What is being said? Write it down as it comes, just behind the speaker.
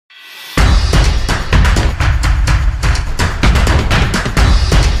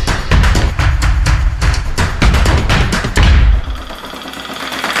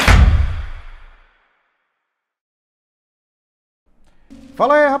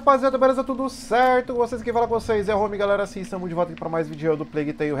Fala aí, rapaziada, beleza? Tudo certo? Vocês que falam com vocês é o Home, galera. Sim, estamos de volta aqui para mais vídeo do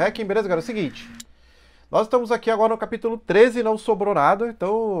Plague Tale Requiem, beleza, galera? É o seguinte, nós estamos aqui agora no capítulo 13, não sobrou nada,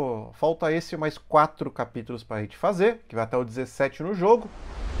 então falta esse mais 4 capítulos pra gente fazer, que vai até o 17 no jogo.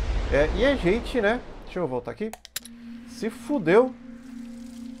 E a gente, né, deixa eu voltar aqui, se fudeu,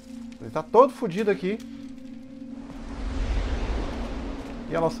 ele tá todo fudido aqui.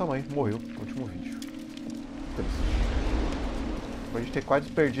 E a nossa mãe morreu no último vídeo. Triste. Depois de ter quase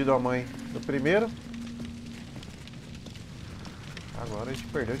perdido a mãe no primeiro, agora a gente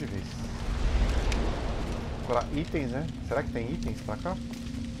perdeu de vez. Vou procurar itens, né? Será que tem itens pra cá?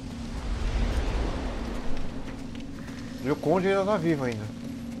 E o Conde ainda tá vivo ainda.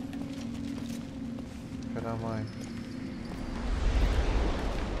 Filha da mãe.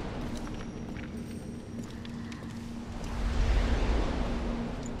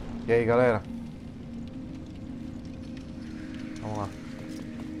 E aí, galera? Vamos lá.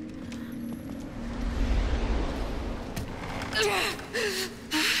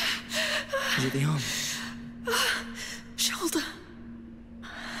 Is it the arm? Shoulder.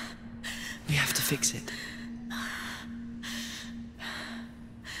 We have to fix it.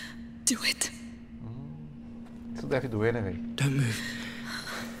 Do it. Isso deve doer, né, velho? Don't move.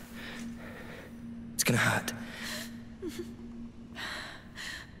 It's gonna hurt.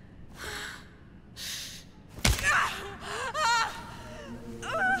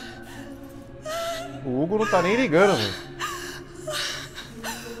 O Hugo não tá nem ligando, velho.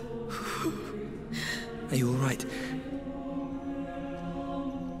 Are you alright?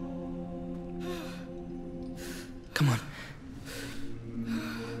 Come on.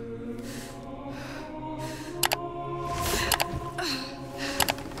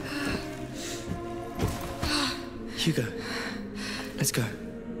 Hugo, let's go.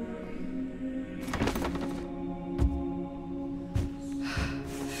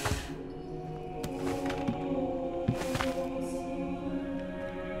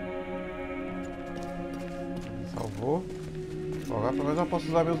 Salvou. Agora pelo menos eu posso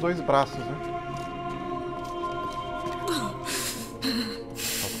usar meus dois braços, né?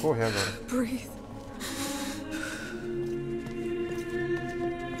 Posso correr agora. Breathe.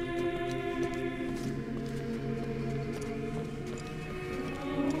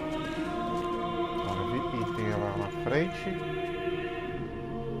 Olha, eu vi item lá na frente.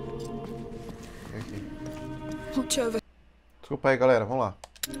 E aqui. Watch over. Desculpa aí, galera. Vamos lá.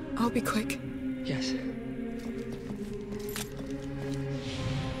 I'll be quick. Yes.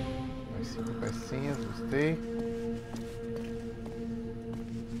 Mais 5 pecinhas, gostei.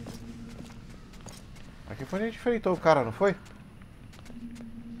 Aqui foi onde a gente enfrentou o cara, não foi?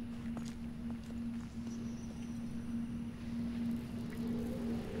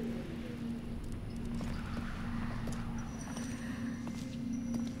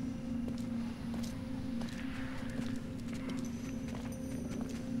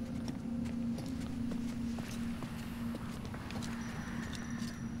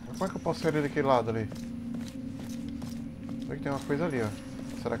 Como é que eu posso sair daquele lado ali? Sei que tem uma coisa ali, ó.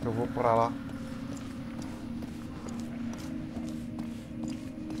 Será que eu vou pra lá?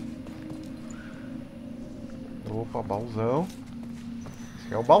 Opa, baúzão. Esse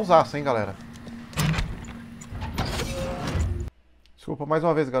aqui é o baúzaço, hein, galera? Desculpa mais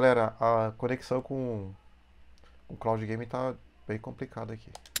uma vez, galera. A conexão com o Cloud Game tá bem complicada aqui.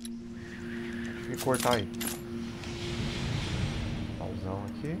 Tive que cortar aí. Baúzão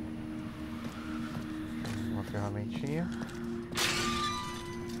aqui. Uma ferramentinha.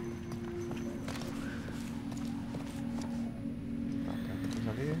 Tá, tem uma coisa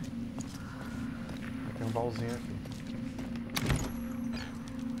ali. Tem um baúzinho aqui.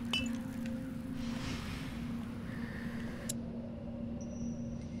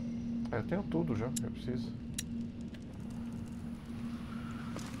 Eu tenho tudo já, eu preciso.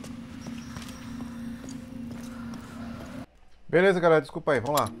 Beleza, galera, desculpa aí,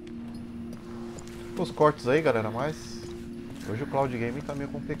 vamos lá. Os cortes aí, galera, mas hoje o Cloud Game tá meio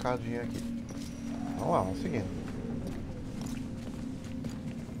complicadinho aqui. Vamos lá, vamos seguindo.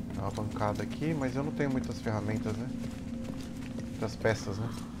 Dá uma bancada aqui, mas eu não tenho muitas ferramentas, né? Muitas peças, né?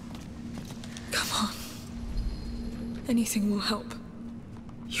 Come on. Anything will help.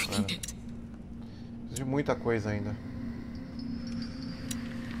 You need it. Preciso de muita coisa ainda.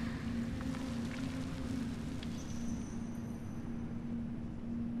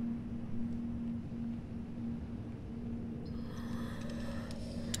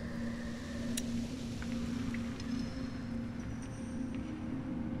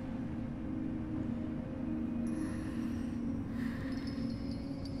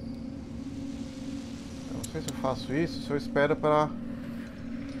 Não sei se eu faço isso, se eu espero para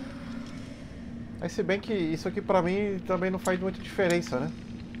Mas se bem que isso aqui pra mim também não faz muita diferença, né?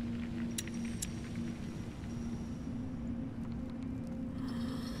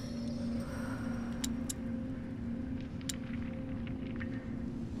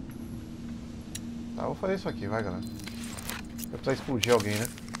 Tá, vou fazer isso aqui, vai, galera. Eu preciso explodir alguém, né?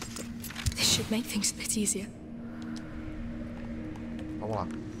 This should make things a bit easier. Vamos lá.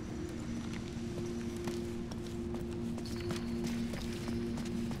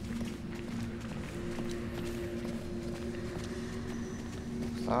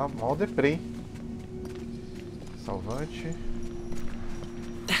 Tá mal deprê, hein? Salvante.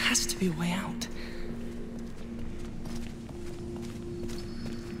 There has to be a way out.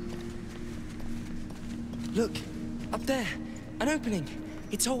 Look, up there, an opening.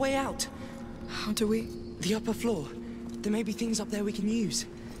 It's our way out. How do we? The upper floor. There may be things up there we can use.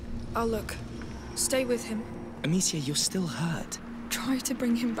 I'll look. Stay with him. Amicia, you're still hurt. Try to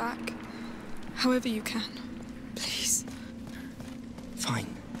bring him back. However you can. Please. Fine.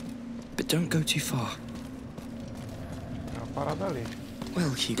 But don't go too far. É uma parada ali. Well,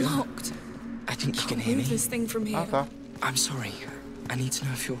 Hugo, Locked. I think you can Can't hear move me. this thing from here. Ah, tá. I'm sorry. I need to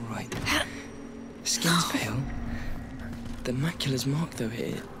know if you're right. Skin's pale. The macula's mark, though,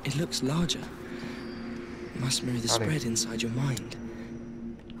 it looks larger. Must mirror the spread inside your mind.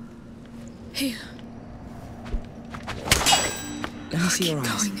 Here. Let me see your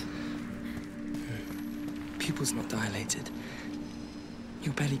Keep eyes. going. Pupils not dilated.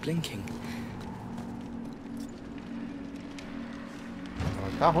 You're barely blinking.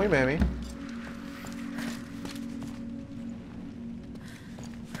 Tá ruim mesmo, hein?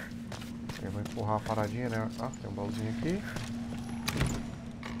 Eu vou empurrar a paradinha, né? Ah, tem um baúzinho aqui.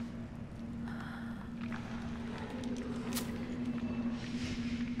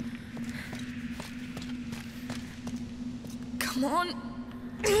 Come on.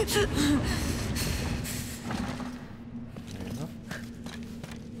 Beleza.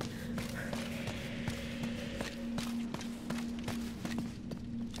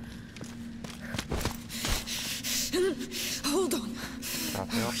 Hold on. Tá,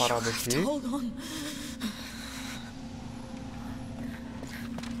 tem uma parada aqui. Hold on.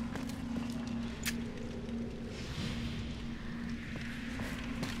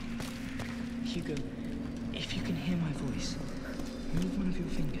 Hugo, if you can hear my voice, move one of your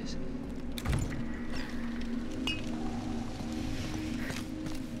fingers.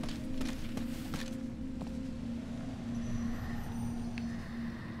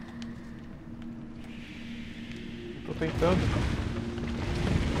 Tô tentando.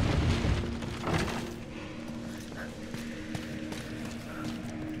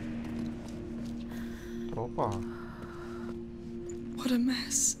 Opa. What a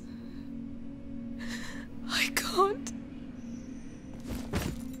mess. I can't.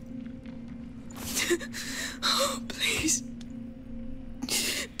 Oh, please.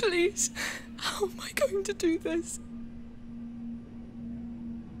 Please. How am I going to do this?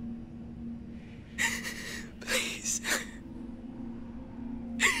 Please.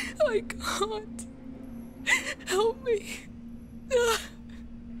 I can't. Help me.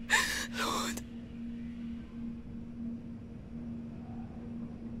 Lord.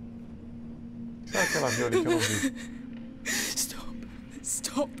 Será que ela viu ali que eu não vi? Stop.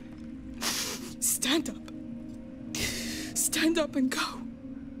 Stop. Stand up. Stand up and go.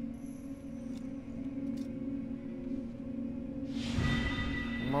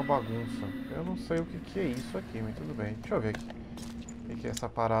 Uma bagunça. Eu não sei o que que é isso aqui, mas tudo bem. Deixa eu ver aqui. O que que é essa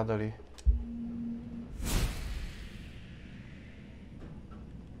parada ali?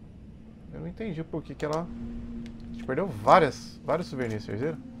 Eu não entendi por que que ela... A gente perdeu vários souvenirs, vocês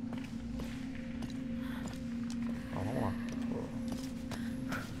viram? Então, vamos lá.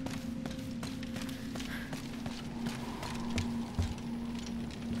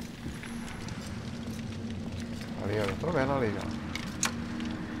 Ali, ó, eu tô vendo ali, ó.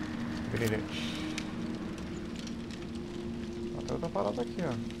 Brilhante. Tem outra parada aqui,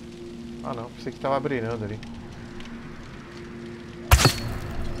 ó. Ah, não. Pensei que tava brilhando ali.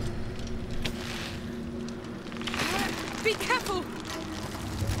 Be careful.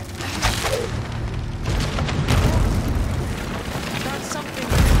 That's something.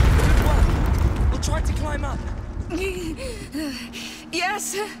 Good work. We'll try to climb up.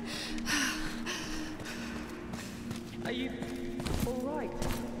 Yes. Are you all right?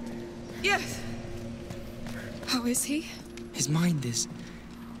 Yes. How is he? His mind is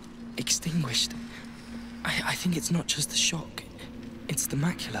extinguished. I think it's not just the shock. It's the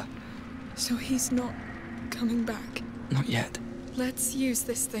macula. So he's not coming back. Not yet. Let's use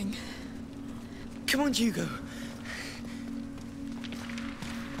this thing. Come on, Hugo.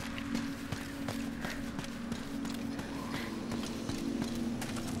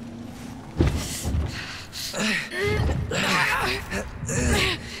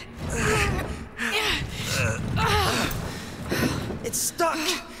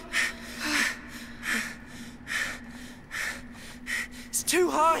 stuck. It's too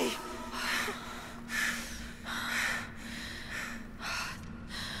high.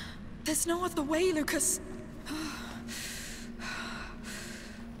 There's no other way, Lucas.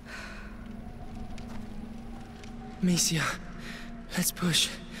 Amicia, let's push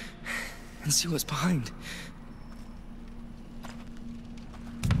and see what's behind.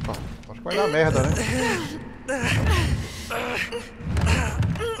 Bom, acho que vai dar merda, né?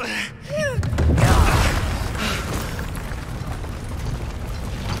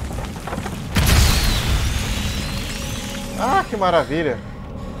 Ah, que maravilha!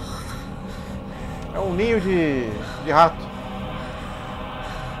 É um ninho de rato.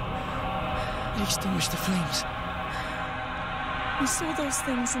 You extinguished the flames. We saw those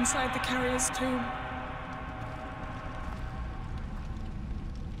things inside the carrier's tomb.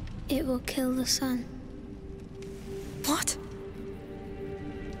 It will kill the sun. What?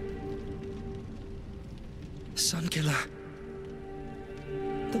 Sun killer.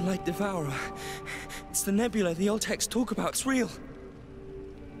 The light devourer. It's the nebula the old texts talk about. It's real.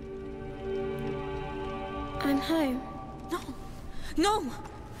 I'm home. No. No!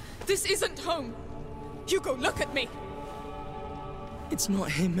 This isn't home. Hugo, look at me. It's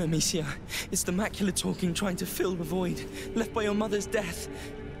not him, Amicia. It's the macula talking, trying to fill the void left by your mother's death.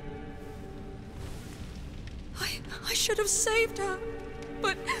 I should have saved her,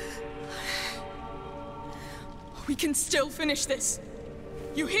 but we can still finish this.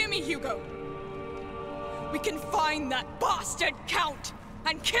 You hear me, Hugo? We can find that bastard Count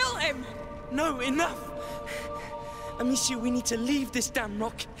and kill him. No, enough! Amicia, we need to leave this damn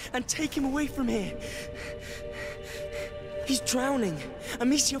rock and take him away from here. He's drowning.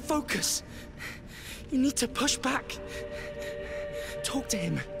 Amicia, focus. You need to push back. Talk to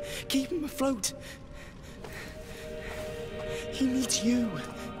him. Keep him afloat. He needs you.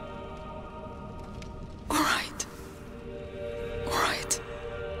 All right. All right.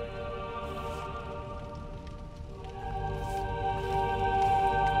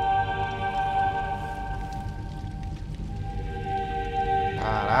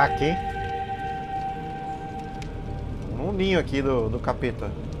 Caraca, hein? Um ninho aqui do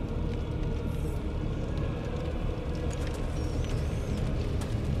capeta.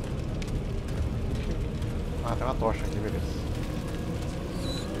 Ah, tem uma tocha aqui, beleza.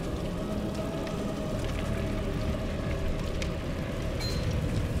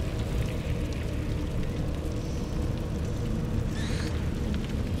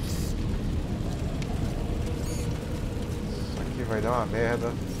 Isso aqui vai dar uma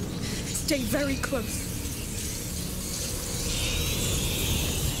merda. Stay very close.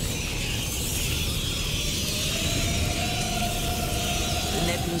 The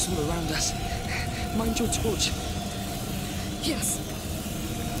nebula's all around us. Mind your torch. Yes.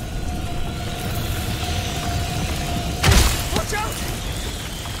 Watch out!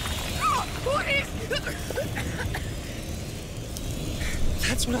 Oh, what is?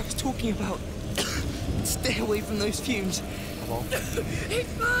 That's what I was talking about. Stay away from those fumes. Tá bom. It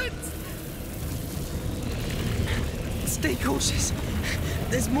burns. Stay cautious.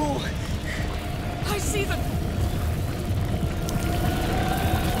 There's more. I see them.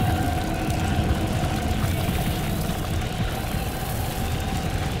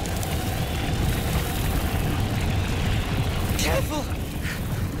 Careful!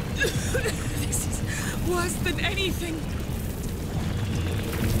 This is worse than anything.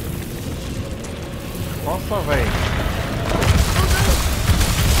 Nossa, velho.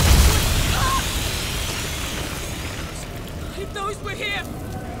 If those were here,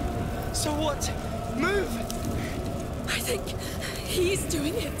 So what? Move! I think he's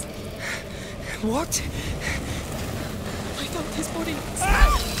doing it. What? I felt his body.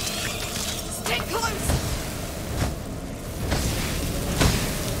 Stay close.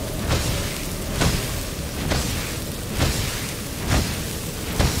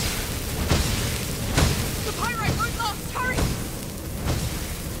 The pyrite won't last. Hurry.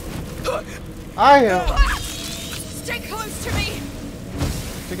 Ai, eu Stay close to me.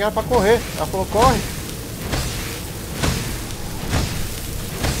 achei que era pra correr. Ela falou, corre.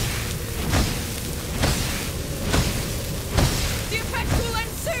 The effects will end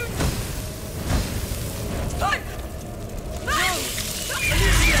soon. Time.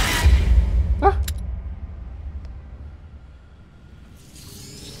 Ah.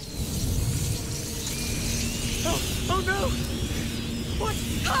 Oh no! What?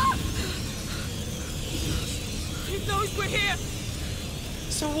 Ah! If those were here,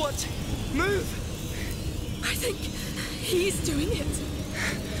 So what? Move! I think he's doing it.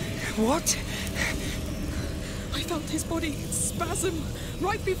 What? I I felt his body spasm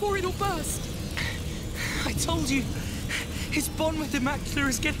right before it all burst. I told you, his bond with the macula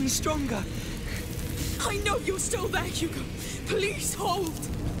is getting stronger. I know you're still there, Hugo. Please hold.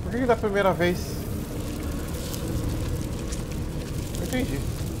 Por que da primeira vez? Não entendi.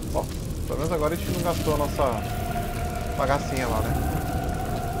 Bom, pelo menos agora a gente não gastou a nossa bagacinha lá, né?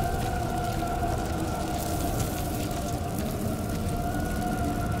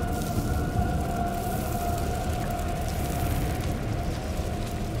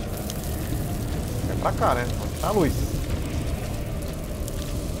 É pra cá, né? Onde tá a luz?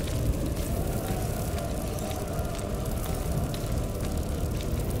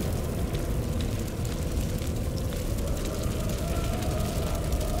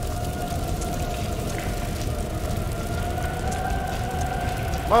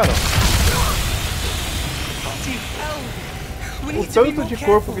 Mano, o tanto de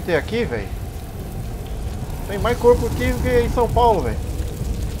corpo que tem aqui, velho. Tem mais corpo aqui do que em São Paulo, velho.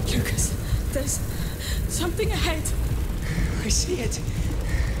 Lucas, there's something ahead. I see it.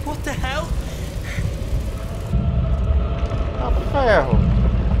 What the hell? Ah, pro ferro.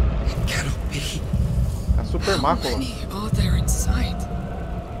 It cannot be. A super How mácula. many are there inside?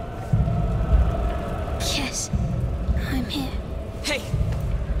 Yes, I'm here. Hey,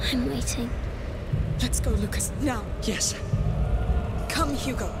 I'm waiting. let's go, Lucas, now. Yes. Come,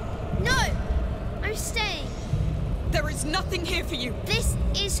 Hugo. No! I'm staying. There is nothing here for you. This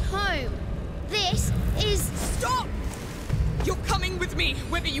is home. This is... Stop! You're coming with me,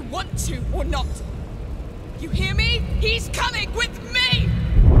 whether you want to or not. You hear me? He's coming with me!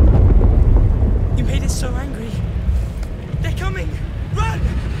 You made us so angry. They're coming. Run!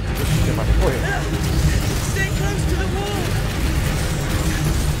 Você vai correr. Stay close to the wall.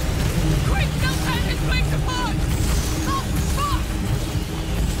 Quick, don't tear this place apart! Oh, fuck!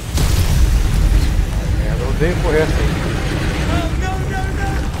 Merda, eu odeio correr assim. Oh, no, no,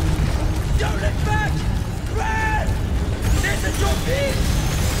 no! Don't look back! Run! There's a drop in!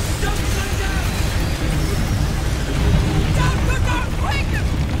 Don't slow down! Don't look out, quick!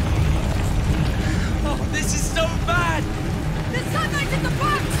 Oh, this is so bad! The sunlight's in the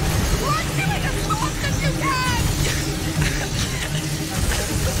front! Run to it as fast as you can!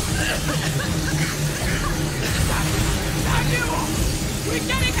 Samuel! We're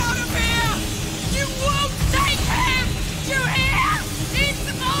getting out of here! You won't take him! You hear? It's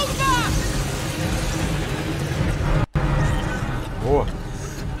over! Boa.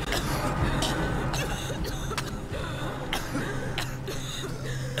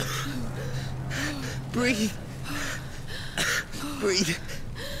 Breathe. Breathe.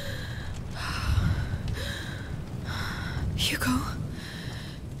 Hugo?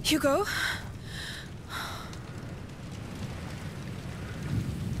 Hugo?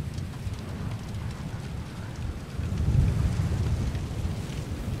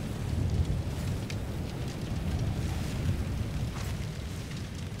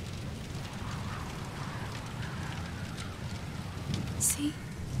 See?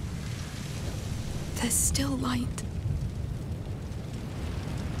 There's still light.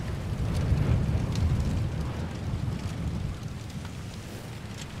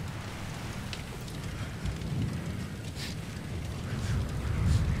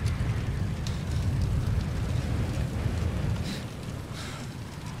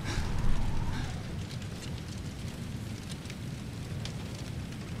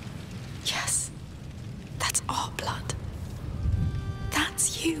 Yes, that's our blood.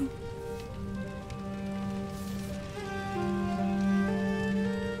 That's you.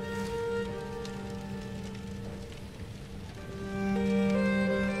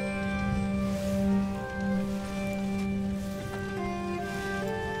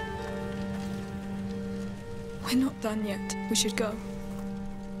 We're not done yet. We should go.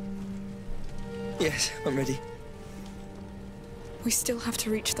 Yes, I'm ready. We still have to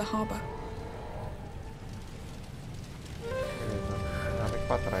reach the harbor. Beleza. Nada aqui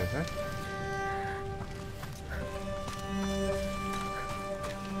pra trás, né?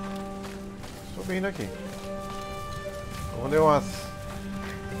 Subindo aqui. Como deu umas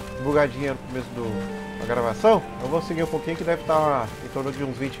bugadinhas no começo da gravação, eu vou seguir um pouquinho que deve estar em torno de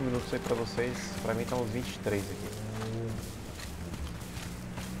uns 20 minutos aí pra vocês. Pra mim tá uns 23 aqui.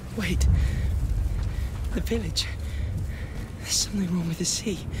 Wait. The village. There's something wrong with the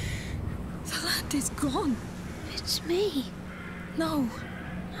sea. The land is gone. It's me. No.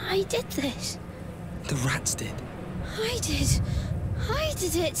 I did this. The rats did. I did. I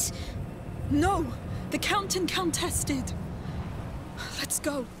did it. No. The Count and Countess did. Let's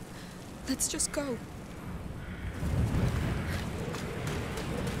go. Let's just go.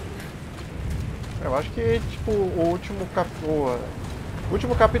 Eu acho que, tipo, o último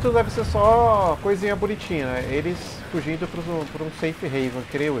capítulo deve ser só coisinha bonitinha, né? Eles fugindo para um safe haven,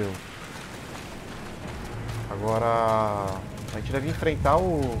 creio eu. Agora, a gente deve enfrentar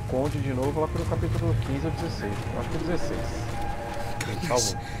o Conde de novo lá pelo capítulo 15 ou 16. Eu acho que é 16.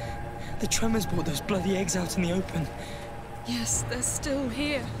 Goodness. The tremors brought those bloody eggs out in the open. Yes, they're still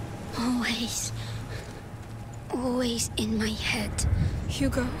here. Always. Always in my head.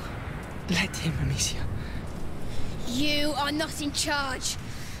 Hugo. Let him, Amicia. You are not in charge.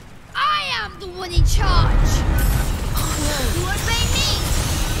 I am the one in charge. You obey me.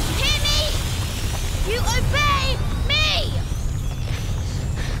 Hear me? You obey me.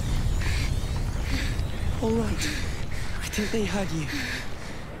 All right. I think they heard you.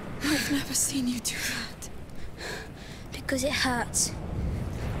 I've never seen you do that. Because it hurts.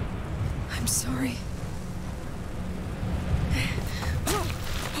 I'm sorry.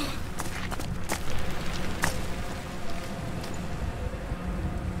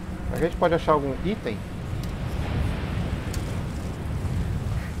 A gente pode achar algum item?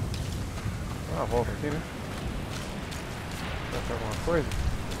 Ah, volta aqui, né? Vai achar alguma coisa?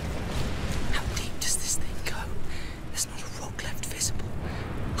 How deep does this thing go? There's not a rock left visible.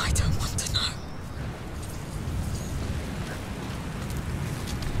 I don't want to know.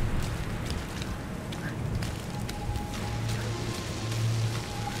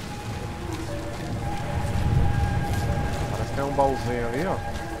 Parece que tem um baúzinho ali, ó.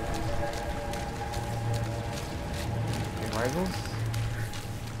 Tem mais uns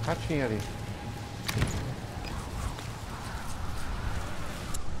ratinhos ali.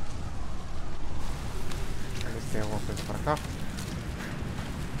 Vamos ver se tem alguma coisa pra cá.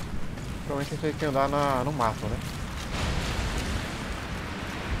 Provavelmente a gente tem que andar no mato, né?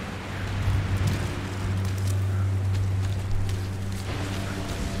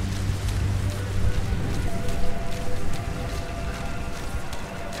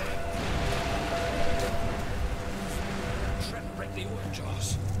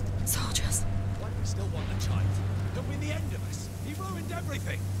 Soldiers. Why do we still want the child? He'll be the end of us. He ruined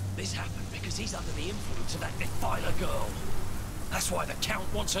everything. This happened because he's under the influence of that defiler girl. That's why the Count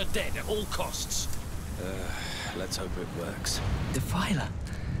wants her dead at all costs. Let's hope it works. Defiler?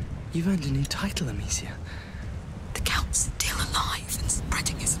 You've earned a new title, Amicia. The Count's still alive and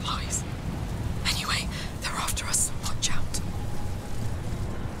spreading his lies. Anyway, they're after us, so watch out.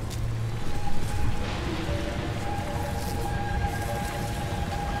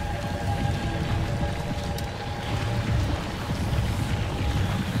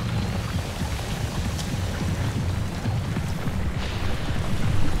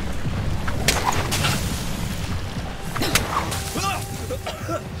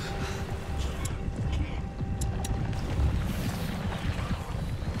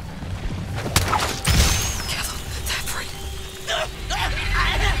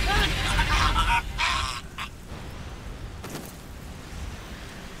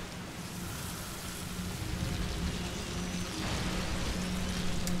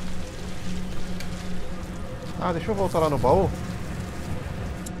 Ah, deixa eu voltar lá no baú.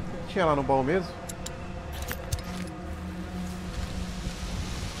 Tinha lá no baú mesmo?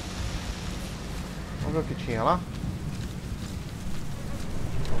 Vamos ver o que tinha lá?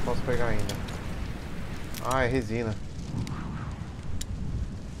 Não posso pegar ainda. Ah, é resina.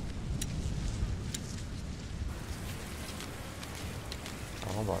 Tá,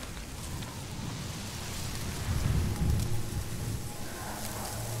 vamos embora.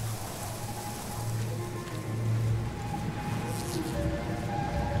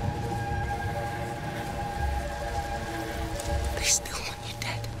 They still want you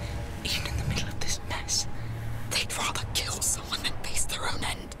dead, even in the middle of this mess. They'd rather kill someone than face their own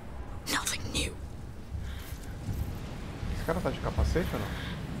end. Nothing new. Esse cara tá de capacete ou não?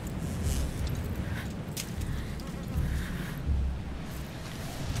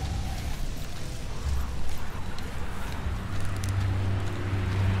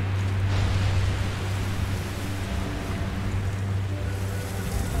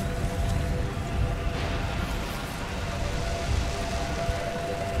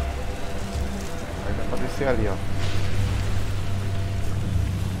 Aí dá pra descer ali, ó.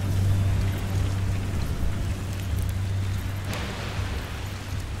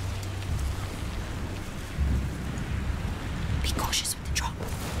 Be cautious with the drop.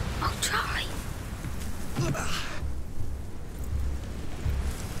 I'll try. Hugo,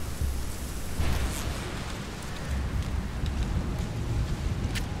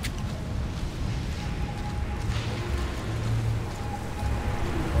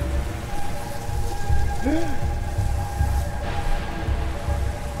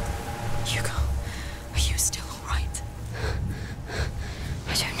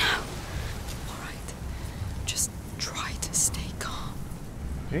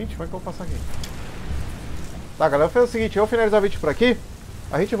 Gente, como é que eu vou passar aqui? Tá, galera, eu vou fazer o seguinte, eu vou finalizar o vídeo por aqui.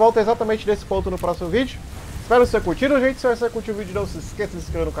 A gente volta exatamente nesse ponto no próximo vídeo. Espero que você tenha curtido, gente. Se você curtiu o vídeo, não se esqueça de se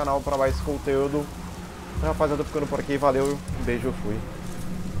inscrever no canal para mais conteúdo. Rapaziada, ficando por aqui. Valeu, um beijo, fui.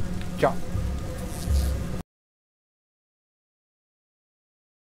 Tchau.